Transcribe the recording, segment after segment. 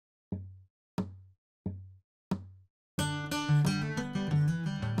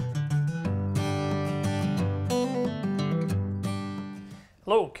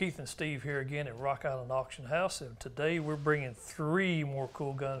Hello, Keith and Steve here again at Rock Island Auction House, and today we're bringing 3 more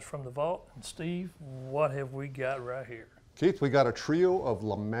cool guns from the vault. And Steve, what have we got right here? Keith, we got a trio of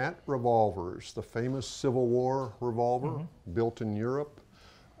LeMat revolvers, the famous Civil War revolver built in Europe.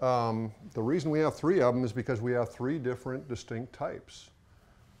 The reason we have 3 of them is because we have 3 different distinct types.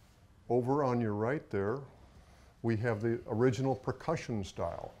 Over on your right there, we have the original percussion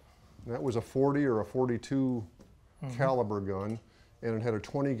style. That was a 40 or a 42 caliber gun, and it had a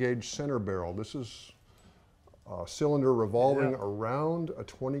 20 gauge center barrel. This is a cylinder revolving around a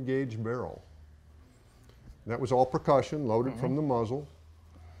 20 gauge barrel. And that was all percussion, loaded from the muzzle.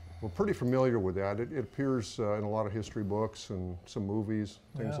 We're pretty familiar with that. It appears in a lot of history books and some movies,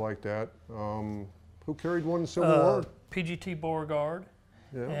 things like that. Who carried one in Civil War? P.G.T. Beauregard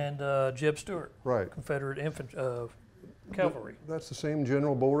and Jeb Stuart, Confederate cavalry. That's the same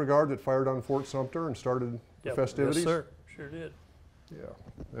General Beauregard that fired on Fort Sumter and started the festivities? Yes, sir. Sure did.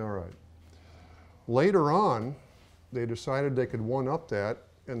 Yeah, all right. Later on, they decided they could one-up that,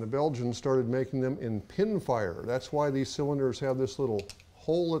 and the Belgians started making them in pinfire. That's why these cylinders have this little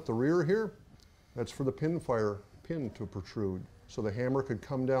hole at the rear here. That's for the pinfire pin to protrude, so the hammer could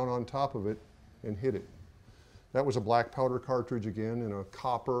come down on top of it and hit it. That was a black powder cartridge again in a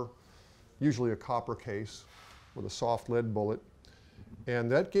copper, usually a copper case with a soft lead bullet.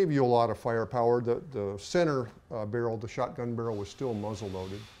 And that gave you a lot of firepower. The center barrel, the shotgun barrel, was still muzzle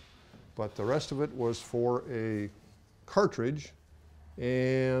loaded, but the rest of it was for a cartridge,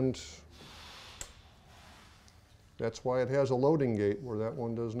 and that's why it has a loading gate where that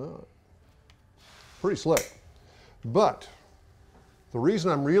one does not. Pretty slick. But the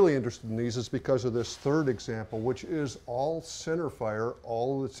reason I'm really interested in these is because of this third example, which is all center fire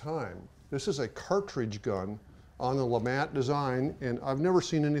all the time. This is a cartridge gun on the LeMat design, and I've never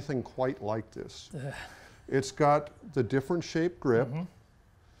seen anything quite like this. It's got the different shaped grip.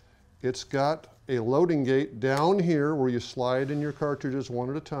 It's got a loading gate down here where you slide in your cartridges one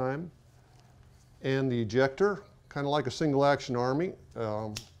at a time, and the ejector, kind of like a single action army,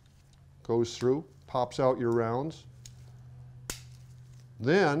 goes through, pops out your rounds.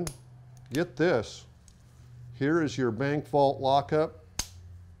 Then, get this, here is your bank vault lockup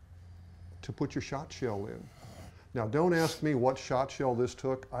to put your shot shell in. Now, don't ask me what shot shell this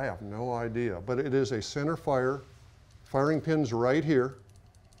took. I have no idea, but it is a center fire. Firing pin's right here.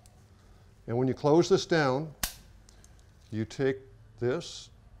 And when you close this down, you take this,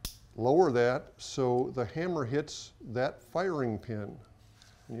 lower that so the hammer hits that firing pin.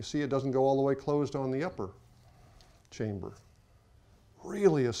 And you see it doesn't go all the way closed on the upper chamber.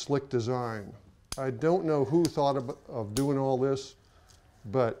 Really a slick design. I don't know who thought of doing all this,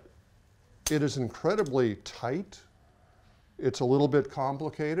 but it is incredibly tight. It's a little bit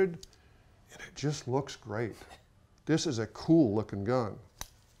complicated, and it just looks great. This is a cool looking gun.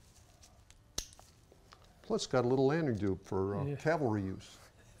 Plus, it's got a little landing dupe for cavalry use.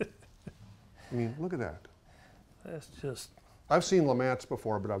 I mean, look at that. That's just... I've seen LeMats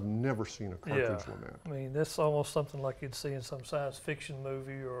before, but I've never seen a cartridge LeMat. I mean, that's almost something like you'd see in some science fiction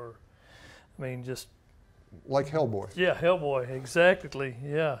movie, or, I mean, just... Like Hellboy. Yeah, Hellboy, exactly.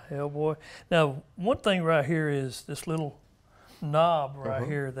 Yeah, Hellboy. Now, one thing right here is this little knob right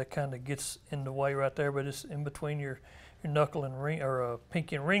here that kind of gets in the way right there, but it's in between your knuckle and ring, or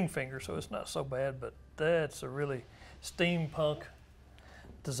pinky and ring finger, so it's not so bad. But that's a really steampunk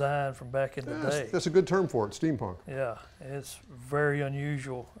design from back in the day. That's a good term for it, steampunk. Yeah, it's very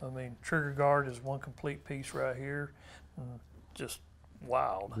unusual. I mean, trigger guard is one complete piece right here, just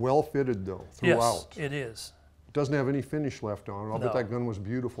wild. Well fitted though, throughout. Yes, it is. It doesn't have any finish left on it. I'll bet that gun was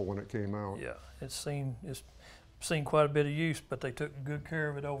beautiful when it came out. Yeah, it's seen quite a bit of use, but they took good care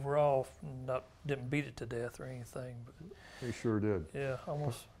of it overall. Didn't beat it to death or anything. But they sure did. Yeah,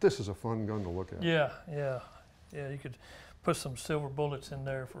 almost. This is a fun gun to look at. Yeah. You could put some silver bullets in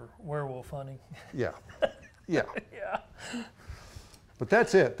there for werewolf hunting. Yeah. But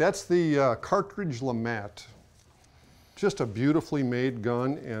that's it. That's the cartridge LeMat. Just a beautifully made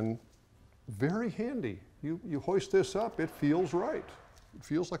gun and very handy. You hoist this up, it feels right. It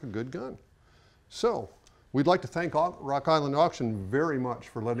feels like a good gun. So, we'd like to thank Rock Island Auction very much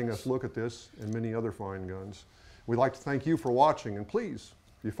for letting us look at this and many other fine guns. We'd like to thank you for watching, and please,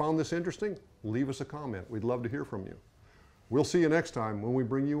 if you found this interesting, leave us a comment. We'd love to hear from you. We'll see you next time when we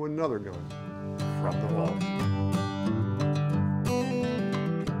bring you another gun from the vault.